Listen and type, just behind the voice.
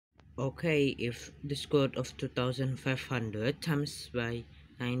Okay, if the square root of 2500 times by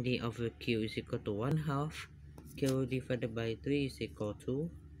 90 over q is equal to 1 half, q divided by 3 is equal to,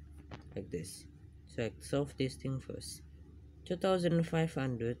 like this. So I solve this thing first.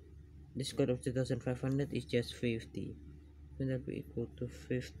 2500, the square root of 2500 is just 50. So that will be equal to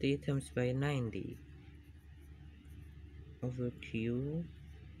 50 times by 90 over q,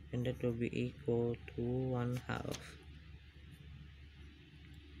 and that will be equal to 1 half.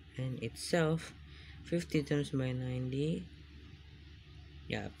 And itself, 50 times by 90,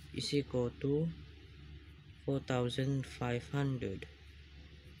 yeah, is equal to 4500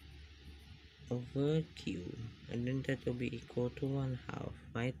 over q, and then that will be equal to 1 half,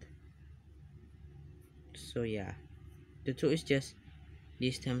 right? So yeah, the 2 is just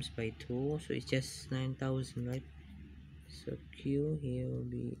this times by 2, so it's just 9000, right? So q here will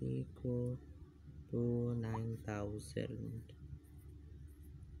be equal to 9000.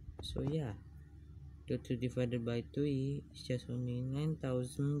 So yeah, the 2 divided by 3 is just only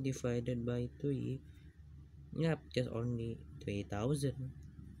 9000 divided by 3. Yep, just only 3000.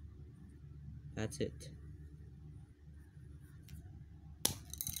 That's it.